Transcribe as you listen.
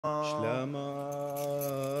شلما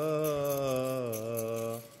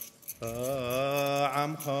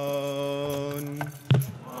عمخون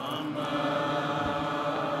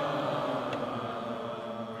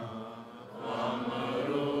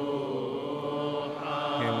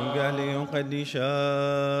يمقالي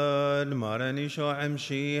قديشان مارني شو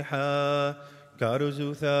عمشيحة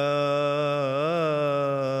كاروزوثا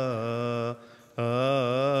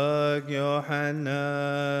يوحنا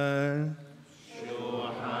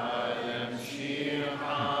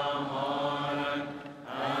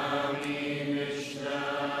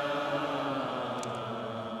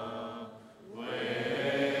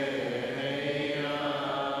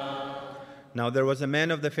Now there was a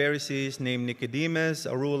man of the Pharisees named Nicodemus,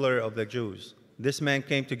 a ruler of the Jews. This man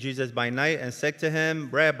came to Jesus by night and said to him,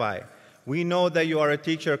 Rabbi, we know that you are a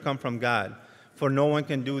teacher come from God, for no one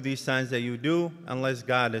can do these signs that you do unless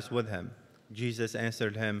God is with him. Jesus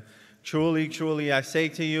answered him, Truly, truly, I say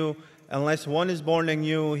to you, unless one is born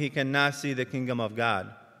anew, he cannot see the kingdom of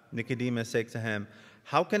God. Nicodemus said to him,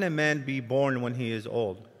 How can a man be born when he is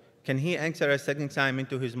old? Can he enter a second time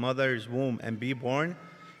into his mother's womb and be born?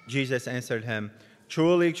 Jesus answered him,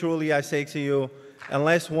 Truly, truly, I say to you,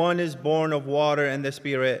 unless one is born of water and the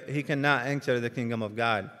Spirit, he cannot enter the kingdom of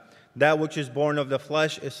God. That which is born of the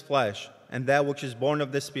flesh is flesh, and that which is born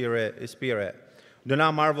of the Spirit is spirit. Do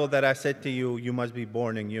not marvel that I said to you, you must be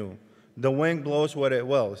born anew. The wind blows where it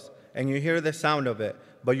wills, and you hear the sound of it,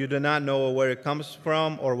 but you do not know where it comes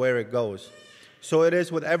from or where it goes. So it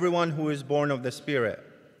is with everyone who is born of the Spirit.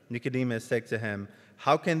 Nicodemus said to him,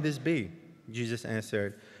 How can this be? Jesus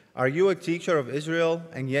answered, Are you a teacher of Israel,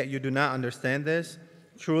 and yet you do not understand this?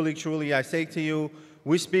 Truly, truly, I say to you,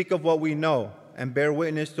 we speak of what we know, and bear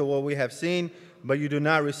witness to what we have seen, but you do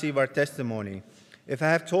not receive our testimony. If I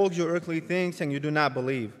have told you earthly things and you do not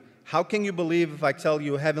believe, how can you believe if I tell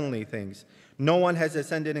you heavenly things? No one has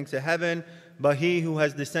ascended into heaven, but he who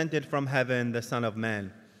has descended from heaven, the Son of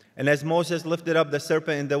Man. And as Moses lifted up the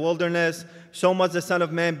serpent in the wilderness, so must the Son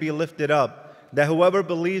of Man be lifted up, that whoever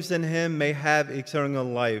believes in him may have eternal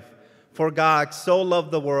life. For God so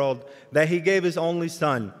loved the world that he gave his only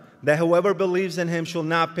Son, that whoever believes in him shall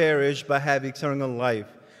not perish but have eternal life.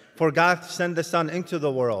 For God sent the Son into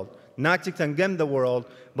the world, not to condemn the world,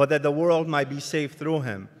 but that the world might be saved through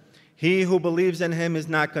him. He who believes in him is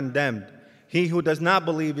not condemned. He who does not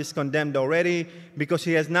believe is condemned already, because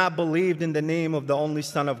he has not believed in the name of the only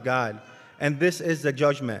Son of God. And this is the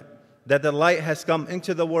judgment, that the light has come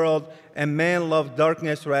into the world, and man loved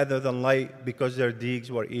darkness rather than light, because their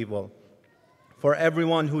deeds were evil. For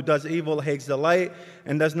everyone who does evil hates the light,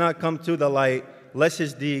 and does not come to the light, lest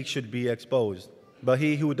his deeds should be exposed. But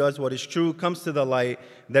he who does what is true comes to the light,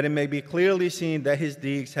 that it may be clearly seen that his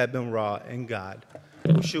deeds have been wrought in God.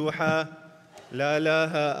 Ushuha, la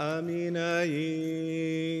laha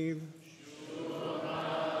aminayin.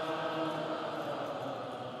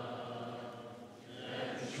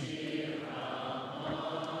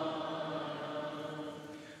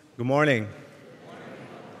 Good morning. In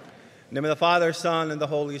the name of the Father, Son, and the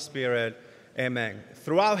Holy Spirit, amen.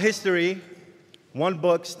 Throughout history, one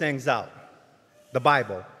book stands out, the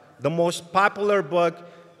Bible, the most popular book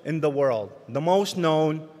in the world, the most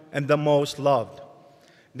known and the most loved.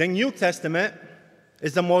 The New Testament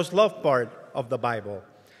is the most loved part of the Bible,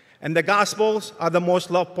 and the Gospels are the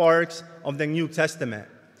most loved parts of the New Testament.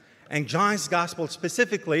 And John's Gospel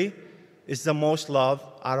specifically is the most loved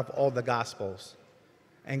out of all the Gospels.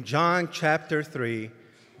 And John chapter 3,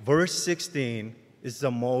 verse 16 is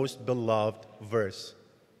the most beloved verse.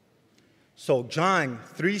 So John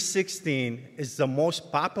 3:16 is the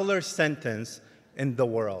most popular sentence in the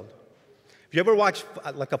world. Have you ever watched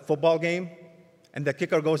like a football game and the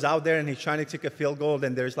kicker goes out there and he's trying to take a field goal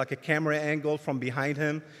and there's like a camera angle from behind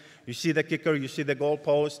him? You see the kicker, you see the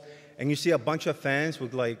goalpost, and you see a bunch of fans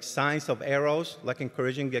with like signs of arrows, like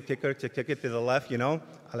encouraging the kicker to kick it to the left, you know?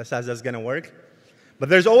 Alas, that's going to work. But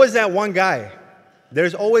there's always that one guy.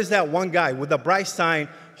 There's always that one guy with a bright sign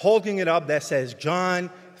holding it up that says John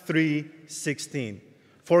 3:16.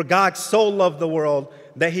 For God so loved the world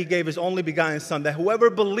that he gave his only begotten Son, that whoever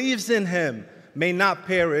believes in him may not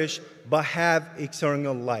perish but have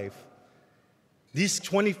eternal life. These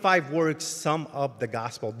 25 words sum up the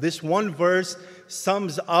gospel. This one verse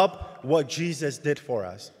sums up what Jesus did for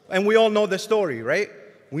us. And we all know the story, right?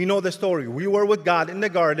 We know the story. We were with God in the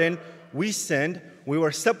garden. We sinned. We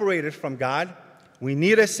were separated from God. We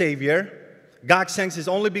need a Savior. God sends his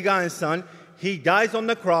only begotten Son. He dies on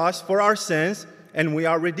the cross for our sins, and we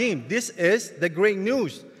are redeemed. This is the great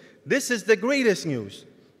news. This is the greatest news.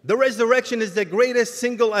 The resurrection is the greatest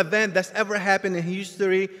single event that's ever happened in the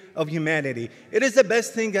history of humanity. It is the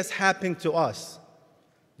best thing that's happened to us.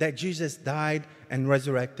 that Jesus died and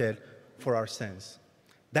resurrected for our sins.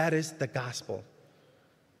 That is the gospel.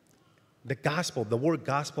 The gospel, the word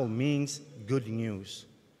gospel means good news.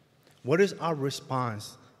 What is our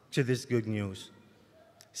response to this good news?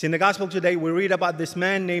 See, in the gospel today, we read about this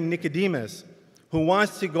man named Nicodemus who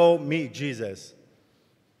wants to go meet Jesus.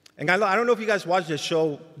 And I don't know if you guys watched the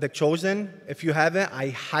show, The Chosen. If you haven't, I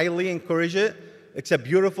highly encourage it. It's a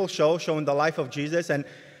beautiful show showing the life of Jesus. And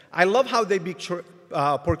I love how they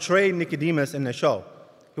portray Nicodemus in the show.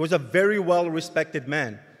 He was a very well-respected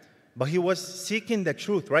man. But he was seeking the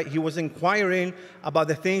truth, right? He was inquiring about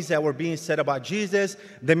the things that were being said about Jesus,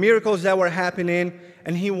 the miracles that were happening,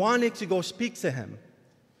 and he wanted to go speak to him,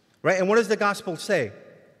 right? And what does the gospel say?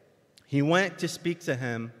 He went to speak to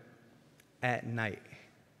him at night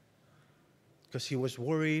because he was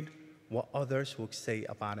worried what others would say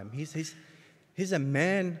about him. He's a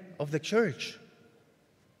man of the church.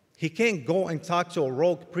 He can't go and talk to a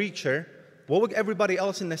rogue preacher. What would everybody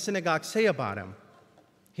else in the synagogue say about him?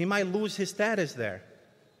 He might lose his status there.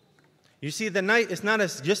 You see, the night is not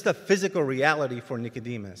just a physical reality for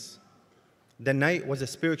Nicodemus. The night was a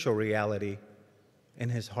spiritual reality in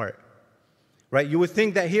his heart. Right? You would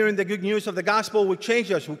think that hearing the good news of the gospel would change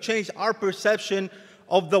us, would change our perception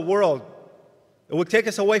of the world. It would take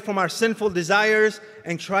us away from our sinful desires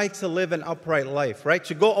and try to live an upright life, right?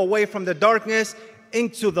 To go away from the darkness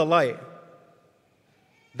into the light.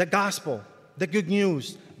 The gospel, the good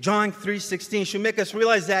news, John 3:16 should make us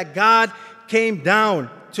realize that God came down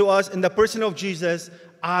to us in the person of Jesus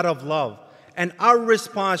out of love. And our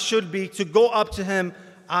response should be to go up to him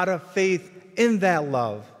out of faith in that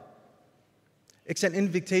love. It's an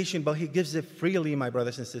invitation, but he gives it freely, my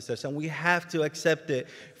brothers and sisters, and we have to accept it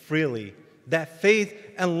freely. That faith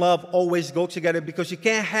and love always go together because you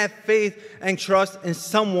can't have faith and trust in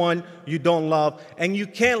someone you don't love, and you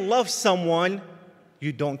can't love someone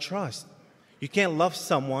you don't trust. You can't love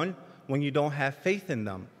someone when you don't have faith in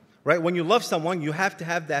them, right? When you love someone, you have to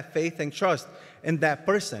have that faith and trust in that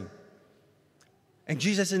person. And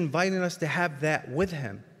Jesus is inviting us to have that with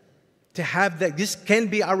him, to have that. This can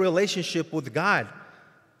be our relationship with God.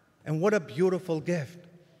 And what a beautiful gift.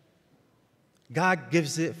 God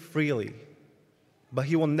gives it freely, but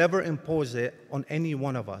he will never impose it on any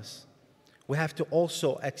one of us. We have to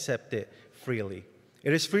also accept it freely.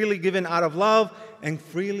 It is freely given out of love and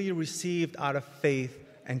freely received out of faith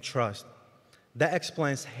and trust. That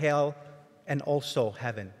explains hell and also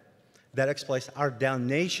heaven. That explains our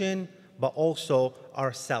damnation, but also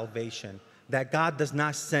our salvation. That God does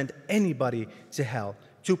not send anybody to hell.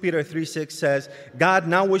 2 Peter 3:6 says, God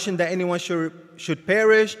not wishing that anyone should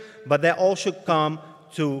perish, but that all should come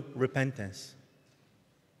to repentance.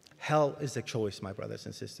 Hell is a choice, my brothers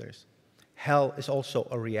and sisters. Hell is also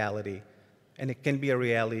a reality. And it can be a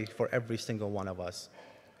reality for every single one of us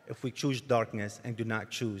if we choose darkness and do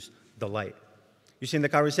not choose the light. You see, in the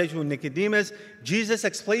conversation with Nicodemus, Jesus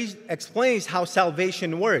explains how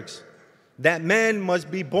salvation works. That man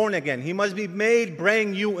must be born again. He must be made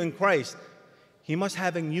brand new in Christ. He must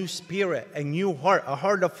have a new spirit, a new heart, a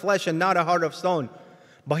heart of flesh and not a heart of stone.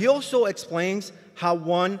 But he also explains how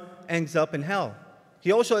one ends up in hell.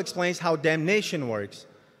 He also explains how damnation works.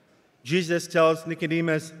 Jesus tells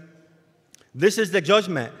Nicodemus, this is the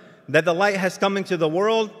judgment, that the light has come into the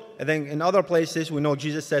world. And then in other places, we know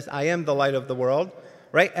Jesus says, I am the light of the world,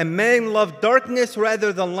 right? And men love darkness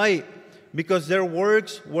rather than light because their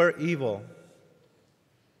works were evil.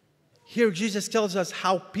 Here, Jesus tells us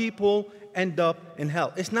how people end up in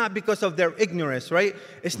hell. It's not because of their ignorance, right?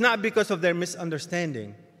 It's not because of their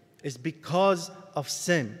misunderstanding. It's because of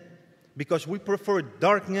sin. Because we prefer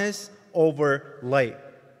darkness over light.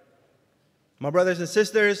 My brothers and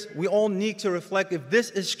sisters, we all need to reflect if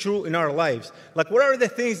this is true in our lives. Like, what are the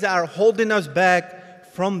things that are holding us back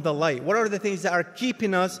from the light? What are the things that are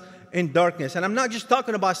keeping us in darkness? And I'm not just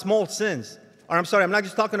talking about small sins. I'm not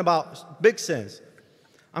just talking about big sins.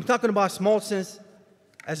 I'm talking about small sins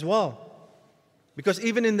as well. Because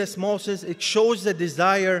even in the small sins, it shows the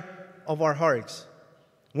desire of our hearts.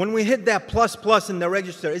 When we hit that plus in the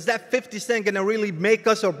register, is that 50 cents going to really make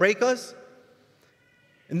us or break us?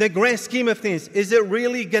 In the grand scheme of things, is it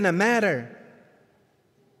really going to matter?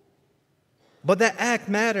 But that act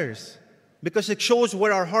matters because it shows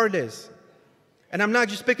where our heart is. And I'm not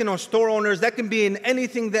just picking on store owners. That can be in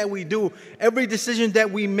anything that we do, every decision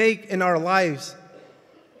that we make in our lives.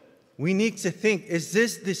 We need to think, is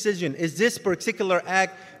this decision, is this particular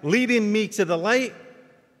act leading me to the light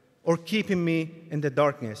or keeping me in the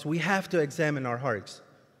darkness? We have to examine our hearts.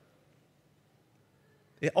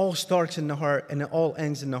 It all starts in the heart and it all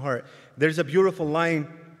ends in the heart. There's a beautiful line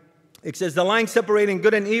It says, the line separating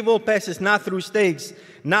good and evil passes not through states,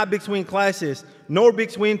 not between classes, nor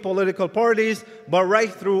between political parties, but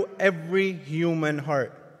right through every human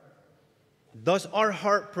heart. Does our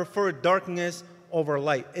heart prefer darkness over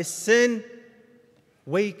light? Is sin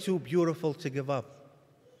way too beautiful to give up?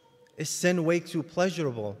 Is sin way too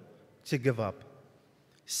pleasurable to give up?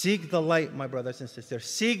 Seek the light, my brothers and sisters.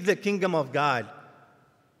 Seek the kingdom of God.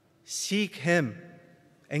 Seek Him,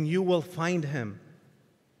 and you will find Him.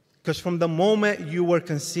 Because from the moment you were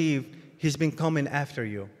conceived, He's been coming after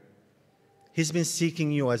you. He's been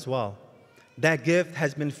seeking you as well. That gift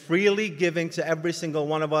has been freely given to every single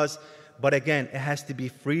one of us, but again, it has to be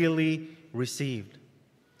freely received.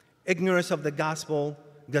 Ignorance of the gospel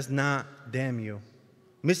does not damn you.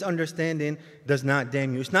 Misunderstanding does not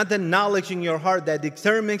damn you. It's not the knowledge in your heart that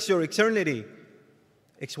determines your eternity.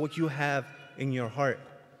 It's what you have in your heart.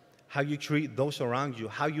 How you treat those around you.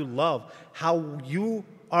 How you love. How you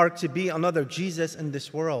are to be another Jesus in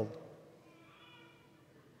this world.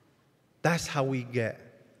 That's how we get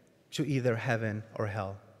to either heaven or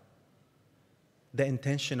hell. The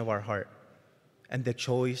intention of our heart and the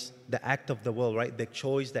choice, the act of the will, right? The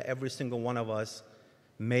choice that every single one of us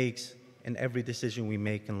makes in every decision we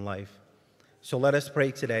make in life. So let us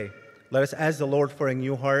pray today. Let us ask the Lord for a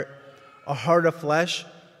new heart, a heart of flesh,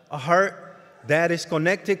 a heart that is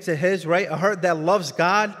connected to His, right? A heart that loves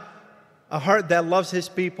God, a heart that loves His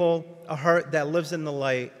people, a heart that lives in the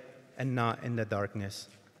light and not in the darkness.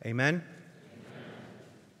 Amen.